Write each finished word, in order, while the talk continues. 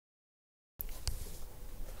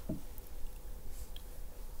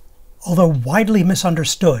Although widely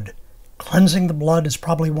misunderstood, cleansing the blood is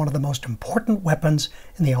probably one of the most important weapons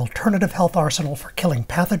in the alternative health arsenal for killing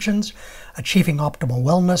pathogens, achieving optimal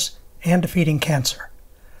wellness, and defeating cancer.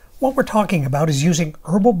 What we're talking about is using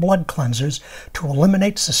herbal blood cleansers to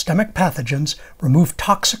eliminate systemic pathogens, remove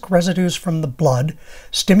toxic residues from the blood,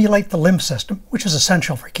 stimulate the lymph system, which is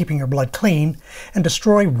essential for keeping your blood clean, and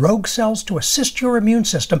destroy rogue cells to assist your immune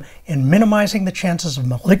system in minimizing the chances of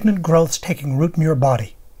malignant growths taking root in your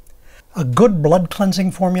body. A good blood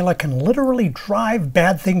cleansing formula can literally drive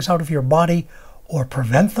bad things out of your body or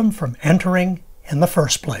prevent them from entering in the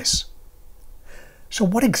first place. So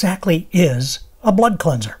what exactly is a blood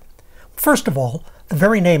cleanser? First of all, the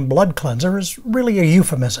very name blood cleanser is really a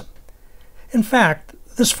euphemism. In fact,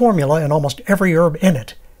 this formula and almost every herb in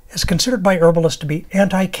it is considered by herbalists to be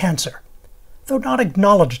anti-cancer, though not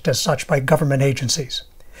acknowledged as such by government agencies.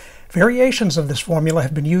 Variations of this formula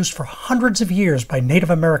have been used for hundreds of years by Native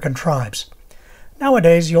American tribes.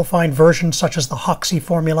 Nowadays, you'll find versions such as the Hoxsey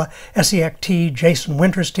formula, Essiac tea, Jason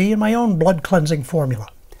Winter's tea, and my own blood cleansing formula.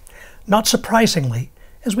 Not surprisingly,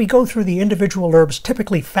 as we go through the individual herbs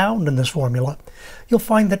typically found in this formula, you'll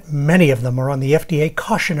find that many of them are on the FDA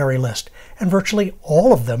cautionary list, and virtually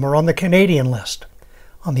all of them are on the Canadian list.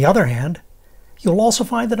 On the other hand, you'll also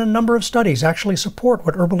find that a number of studies actually support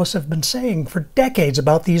what herbalists have been saying for decades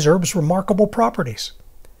about these herbs' remarkable properties.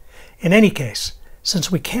 In any case,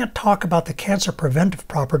 since we can't talk about the cancer preventive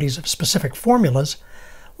properties of specific formulas,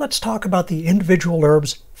 let's talk about the individual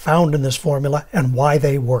herbs found in this formula and why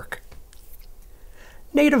they work.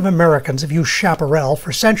 Native Americans have used chaparral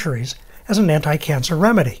for centuries as an anti-cancer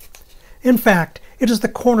remedy. In fact, it is the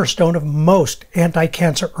cornerstone of most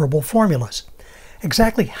anti-cancer herbal formulas.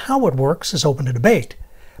 Exactly how it works is open to debate,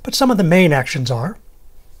 but some of the main actions are: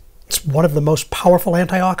 it's one of the most powerful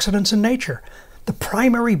antioxidants in nature. The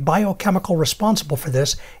primary biochemical responsible for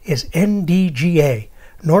this is NDGA,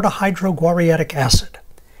 nordohydroguariatic acid.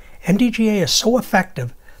 NDGA is so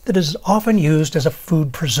effective that it is often used as a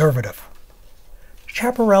food preservative.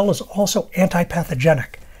 Chaparral is also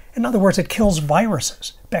antipathogenic. In other words, it kills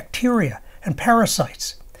viruses, bacteria, and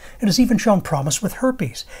parasites. It has even shown promise with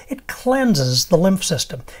herpes. It cleanses the lymph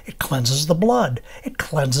system. It cleanses the blood. It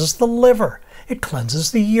cleanses the liver. It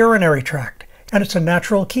cleanses the urinary tract. And it's a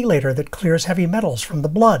natural chelator that clears heavy metals from the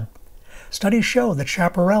blood. Studies show that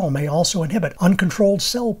chaparral may also inhibit uncontrolled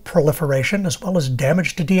cell proliferation as well as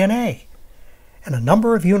damage to DNA. And a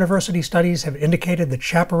number of university studies have indicated that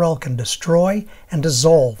chaparral can destroy and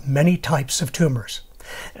dissolve many types of tumors.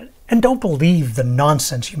 And don't believe the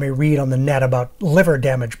nonsense you may read on the net about liver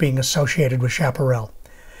damage being associated with chaparral.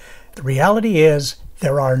 The reality is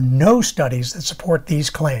there are no studies that support these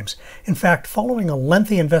claims. In fact, following a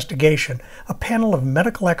lengthy investigation, a panel of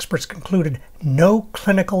medical experts concluded no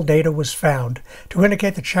clinical data was found to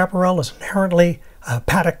indicate that chaparral is inherently a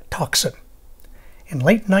hepatic toxin. In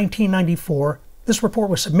late 1994, this report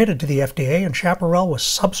was submitted to the FDA, and chaparral was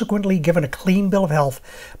subsequently given a clean bill of health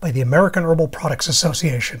by the American Herbal Products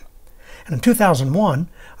Association. And in 2001,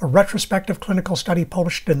 a retrospective clinical study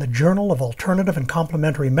published in the Journal of Alternative and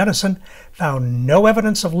Complementary Medicine found no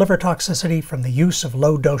evidence of liver toxicity from the use of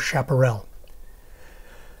low-dose chaparral.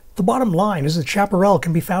 The bottom line is that chaparral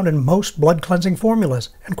can be found in most blood cleansing formulas,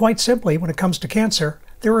 and quite simply, when it comes to cancer,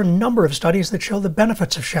 there are a number of studies that show the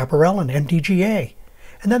benefits of chaparral and NDGA.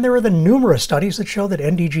 And then there are the numerous studies that show that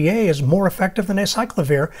NDGA is more effective than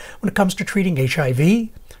acyclovir when it comes to treating HIV,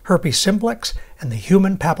 herpes simplex, and the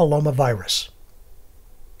human papillomavirus.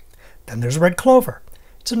 Then there's red clover.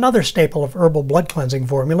 It's another staple of herbal blood cleansing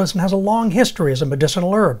formulas and has a long history as a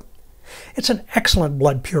medicinal herb. It's an excellent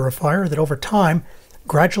blood purifier that over time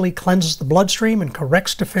gradually cleanses the bloodstream and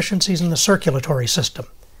corrects deficiencies in the circulatory system.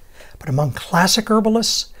 But among classic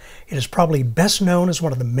herbalists, it is probably best known as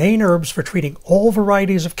one of the main herbs for treating all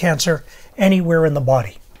varieties of cancer anywhere in the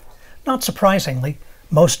body. Not surprisingly,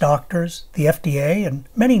 most doctors, the FDA, and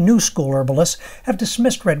many new school herbalists have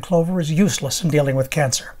dismissed red clover as useless in dealing with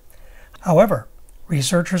cancer. However,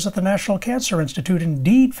 researchers at the National Cancer Institute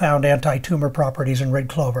indeed found anti-tumor properties in red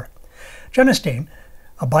clover. Genistein,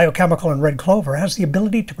 a biochemical in red clover, has the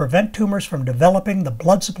ability to prevent tumors from developing the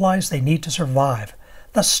blood supplies they need to survive,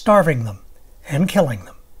 thus starving them and killing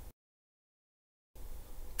them.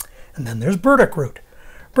 And then there's burdock root.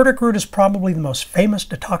 Burdock root is probably the most famous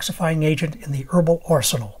detoxifying agent in the herbal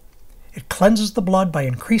arsenal. It cleanses the blood by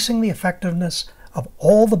increasing the effectiveness of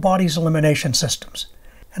all the body's elimination systems,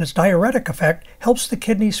 and its diuretic effect helps the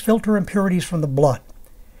kidneys filter impurities from the blood.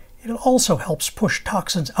 It also helps push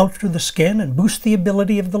toxins out through the skin and boost the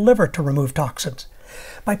ability of the liver to remove toxins.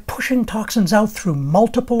 By pushing toxins out through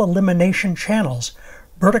multiple elimination channels,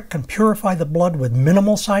 Burdock can purify the blood with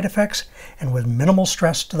minimal side effects and with minimal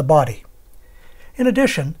stress to the body. In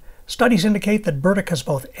addition, studies indicate that burdock has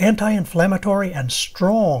both anti-inflammatory and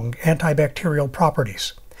strong antibacterial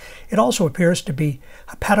properties. It also appears to be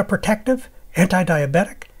hepatoprotective,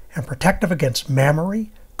 anti-diabetic, and protective against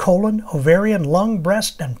mammary, colon, ovarian, lung,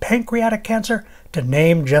 breast, and pancreatic cancer, to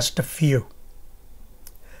name just a few.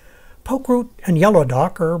 Pokeroot and yellow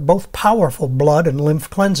dock are both powerful blood and lymph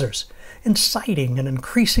cleansers, inciting and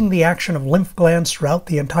increasing the action of lymph glands throughout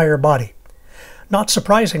the entire body. Not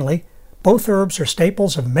surprisingly, both herbs are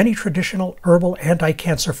staples of many traditional herbal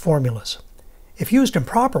anti-cancer formulas. If used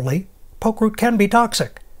improperly, pokeroot can be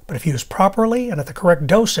toxic, but if used properly and at the correct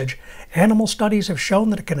dosage, animal studies have shown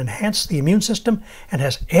that it can enhance the immune system and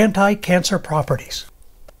has anti-cancer properties.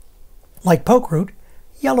 Like pokeroot,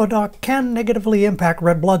 yellow dock can negatively impact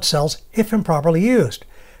red blood cells if improperly used,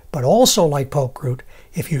 but also like pokeroot,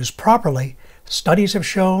 if used properly, studies have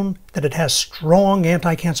shown that it has strong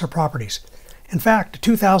anti-cancer properties. In fact, a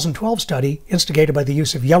 2012 study, instigated by the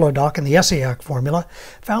use of yellow dock in the SAAC formula,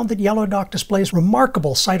 found that yellow dock displays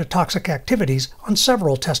remarkable cytotoxic activities on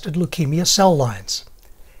several tested leukemia cell lines.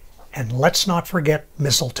 And let's not forget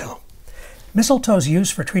mistletoe. Mistletoe's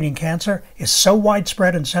use for treating cancer is so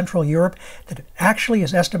widespread in Central Europe that it actually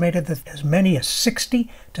is estimated that as many as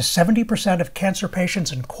 60 to 70% of cancer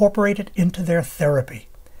patients incorporate it into their therapy.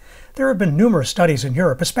 There have been numerous studies in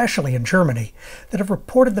Europe, especially in Germany, that have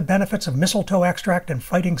reported the benefits of mistletoe extract in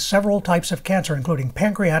fighting several types of cancer, including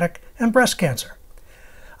pancreatic and breast cancer.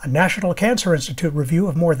 A National Cancer Institute review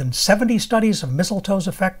of more than 70 studies of mistletoe's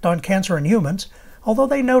effect on cancer in humans, although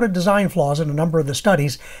they noted design flaws in a number of the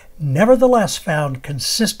studies, nevertheless found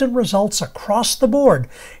consistent results across the board,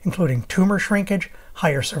 including tumor shrinkage,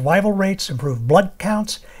 higher survival rates, improved blood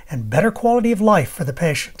counts, and better quality of life for the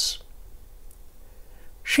patients.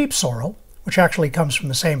 Sheep sorrel, which actually comes from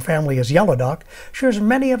the same family as yellow dock, shares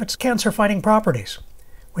many of its cancer-fighting properties.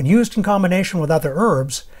 When used in combination with other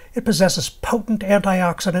herbs, it possesses potent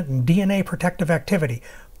antioxidant and DNA protective activity,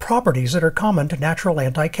 properties that are common to natural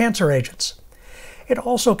anti-cancer agents. It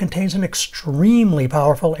also contains an extremely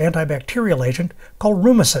powerful antibacterial agent called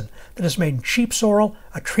rumicin that has made sheep sorrel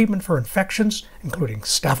a treatment for infections including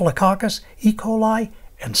Staphylococcus, E. coli,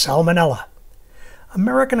 and Salmonella.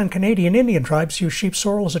 American and Canadian Indian tribes use sheep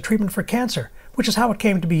sorrel as a treatment for cancer, which is how it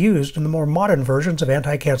came to be used in the more modern versions of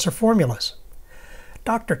anti-cancer formulas.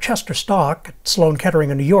 Dr. Chester Stock at Sloan Kettering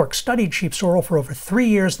in New York studied sheep sorrel for over 3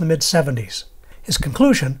 years in the mid-70s. His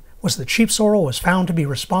conclusion was that sheep sorrel was found to be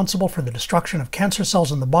responsible for the destruction of cancer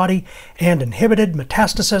cells in the body and inhibited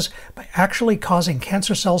metastasis by actually causing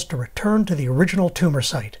cancer cells to return to the original tumor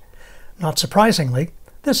site. Not surprisingly,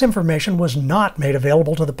 this information was not made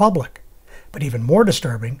available to the public. But even more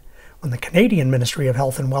disturbing, when the Canadian Ministry of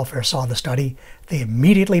Health and Welfare saw the study, they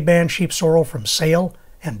immediately banned sheep sorrel from sale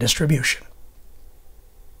and distribution.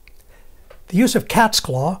 The use of cat's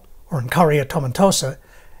claw, or Encaria tomentosa,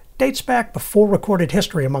 dates back before recorded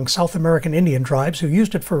history among South American Indian tribes who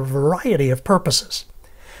used it for a variety of purposes.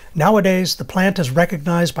 Nowadays, the plant is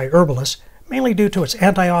recognized by herbalists mainly due to its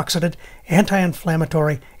antioxidant,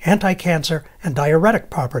 anti-inflammatory, anti-cancer, and diuretic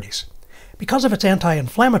properties. Because of its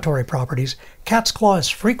anti-inflammatory properties, cat's claw is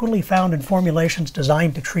frequently found in formulations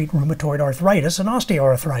designed to treat rheumatoid arthritis and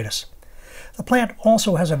osteoarthritis. The plant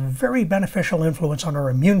also has a very beneficial influence on our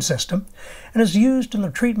immune system and is used in the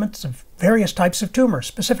treatments of various types of tumors,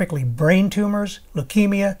 specifically brain tumors,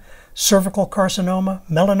 leukemia, cervical carcinoma,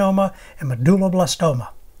 melanoma, and medulloblastoma.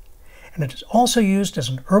 And it is also used as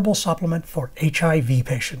an herbal supplement for HIV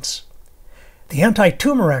patients. The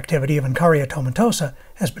anti-tumor activity of Encaria tomentosa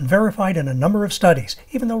has been verified in a number of studies,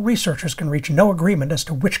 even though researchers can reach no agreement as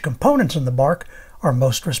to which components in the bark are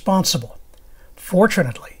most responsible.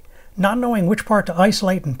 Fortunately, not knowing which part to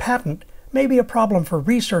isolate and patent may be a problem for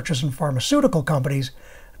researchers and pharmaceutical companies,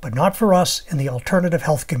 but not for us in the alternative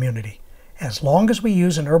health community, as long as we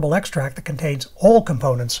use an herbal extract that contains all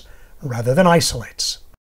components rather than isolates.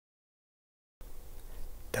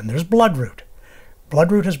 Then there's bloodroot.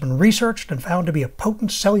 Bloodroot has been researched and found to be a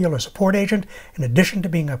potent cellular support agent in addition to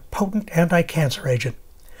being a potent anti-cancer agent.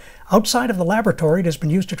 Outside of the laboratory, it has been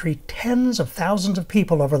used to treat tens of thousands of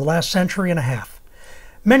people over the last century and a half.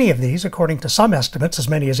 Many of these, according to some estimates as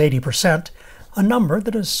many as 80%, a number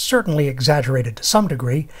that is certainly exaggerated to some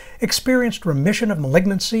degree, experienced remission of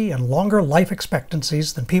malignancy and longer life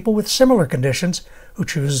expectancies than people with similar conditions who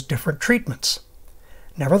choose different treatments.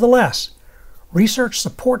 Nevertheless, research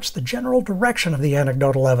supports the general direction of the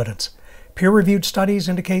anecdotal evidence. Peer-reviewed studies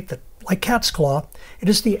indicate that, like cat's claw, it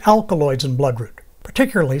is the alkaloids in bloodroot,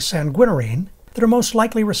 particularly sanguinarine, that are most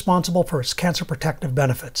likely responsible for its cancer protective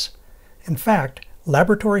benefits. In fact,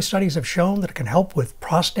 Laboratory studies have shown that it can help with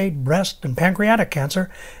prostate, breast, and pancreatic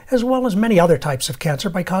cancer, as well as many other types of cancer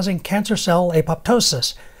by causing cancer cell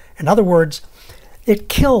apoptosis. In other words, it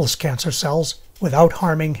kills cancer cells without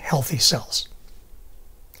harming healthy cells.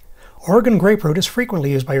 Oregon grapefruit is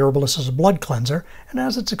frequently used by herbalists as a blood cleanser, and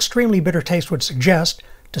as its extremely bitter taste would suggest,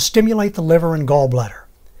 to stimulate the liver and gallbladder.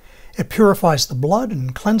 It purifies the blood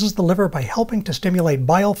and cleanses the liver by helping to stimulate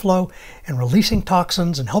bile flow and releasing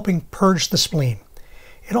toxins and helping purge the spleen.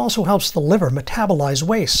 It also helps the liver metabolize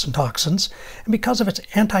wastes and toxins, and because of its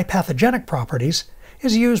antipathogenic properties,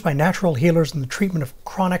 is used by natural healers in the treatment of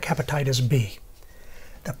chronic hepatitis B.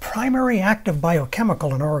 The primary active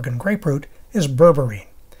biochemical in Oregon grapefruit is berberine.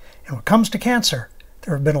 And when it comes to cancer,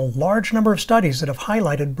 there have been a large number of studies that have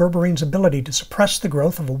highlighted berberine's ability to suppress the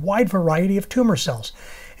growth of a wide variety of tumor cells,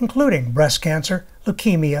 including breast cancer,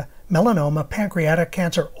 leukemia, melanoma, pancreatic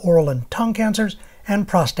cancer, oral and tongue cancers, and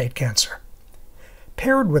prostate cancer.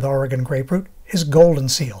 Paired with Oregon grapefruit is golden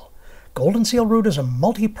seal. Golden seal root is a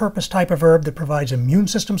multi-purpose type of herb that provides immune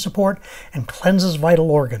system support and cleanses vital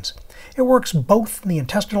organs. It works both in the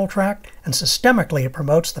intestinal tract, and systemically it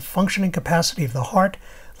promotes the functioning capacity of the heart,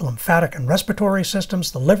 the lymphatic and respiratory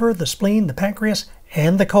systems, the liver, the spleen, the pancreas,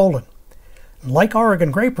 and the colon. Like Oregon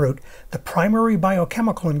grapefruit, the primary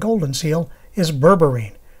biochemical in golden seal is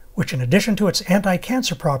berberine, which in addition to its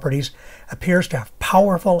anti-cancer properties, appears to have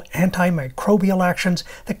powerful antimicrobial actions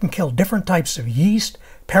that can kill different types of yeast,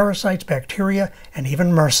 parasites, bacteria, and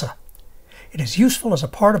even MRSA. It is useful as a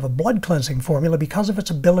part of a blood cleansing formula because of its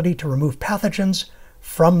ability to remove pathogens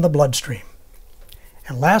from the bloodstream.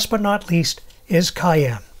 And last but not least is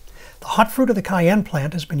cayenne. The hot fruit of the cayenne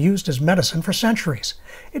plant has been used as medicine for centuries.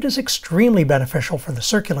 It is extremely beneficial for the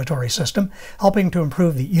circulatory system, helping to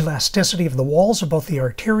improve the elasticity of the walls of both the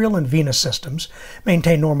arterial and venous systems,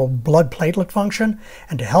 maintain normal blood platelet function,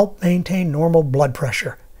 and to help maintain normal blood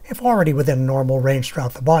pressure, if already within normal range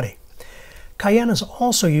throughout the body. Cayenne is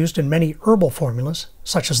also used in many herbal formulas,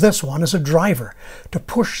 such as this one, as a driver to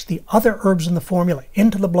push the other herbs in the formula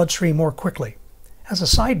into the bloodstream more quickly. As a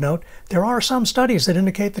side note, there are some studies that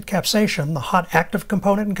indicate that capsaicin, the hot active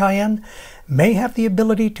component in cayenne, may have the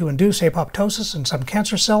ability to induce apoptosis in some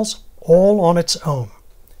cancer cells all on its own.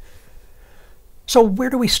 So where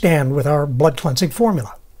do we stand with our blood cleansing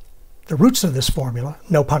formula? The roots of this formula,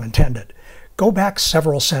 no pun intended, go back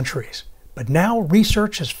several centuries. But now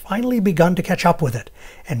research has finally begun to catch up with it,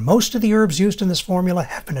 and most of the herbs used in this formula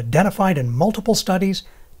have been identified in multiple studies,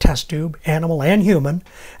 test tube, animal, and human,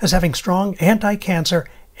 as having strong anti-cancer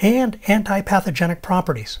and anti-pathogenic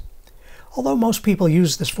properties. Although most people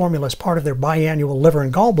use this formula as part of their biannual liver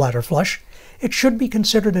and gallbladder flush, it should be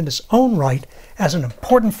considered in its own right as an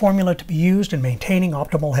important formula to be used in maintaining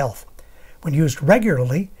optimal health. When used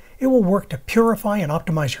regularly, it will work to purify and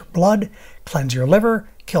optimize your blood, cleanse your liver,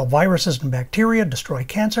 kill viruses and bacteria, destroy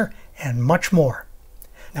cancer, and much more.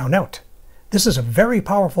 Now note, this is a very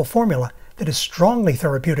powerful formula that is strongly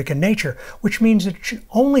therapeutic in nature, which means it should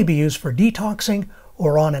only be used for detoxing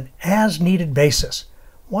or on an as-needed basis.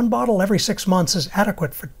 1 bottle every 6 months is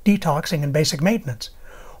adequate for detoxing and basic maintenance,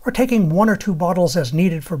 or taking 1 or 2 bottles as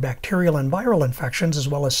needed for bacterial and viral infections as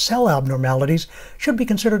well as cell abnormalities should be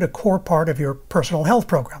considered a core part of your personal health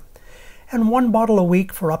program. And 1 bottle a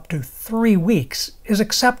week for up to 3 weeks is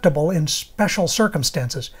acceptable in special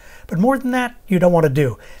circumstances. But more than that, you don't want to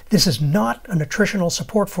do. This is not a nutritional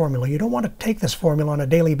support formula. You don't want to take this formula on a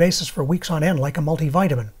daily basis for weeks on end like a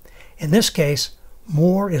multivitamin. In this case,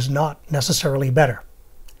 more is not necessarily better.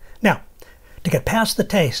 Now, to get past the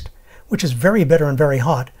taste, which is very bitter and very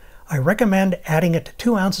hot, I recommend adding it to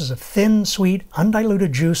 2 ounces of thin, sweet,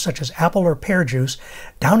 undiluted juice such as apple or pear juice,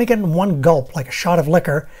 downing it in 1 gulp like a shot of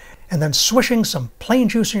liquor, and then swishing some plain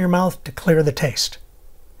juice in your mouth to clear the taste.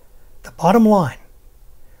 The bottom line,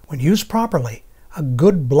 when used properly, a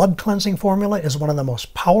good blood cleansing formula is one of the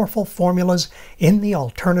most powerful formulas in the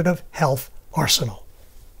alternative health arsenal.